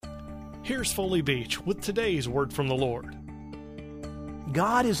Here's Foley Beach with today's word from the Lord.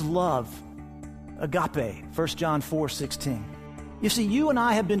 God is love, agape, 1 John 4:16. You see, you and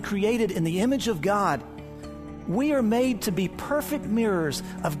I have been created in the image of God. We are made to be perfect mirrors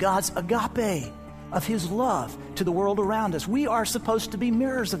of God's agape, of His love to the world around us. We are supposed to be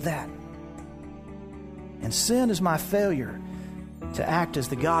mirrors of that. And sin is my failure to act as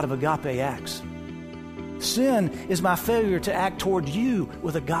the God of agape acts. Sin is my failure to act toward you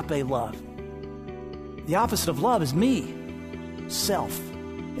with agape love. The opposite of love is me, self.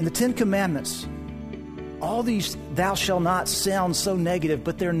 In the Ten Commandments, all these thou shalt not sound so negative,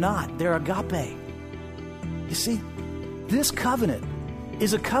 but they're not. They're agape. You see, this covenant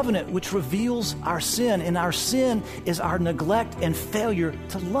is a covenant which reveals our sin, and our sin is our neglect and failure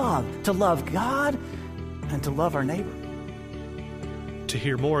to love God and to love our neighbor. To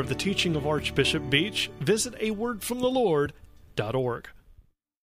hear more of the teaching of Archbishop Beach, visit awordfromthelord.org.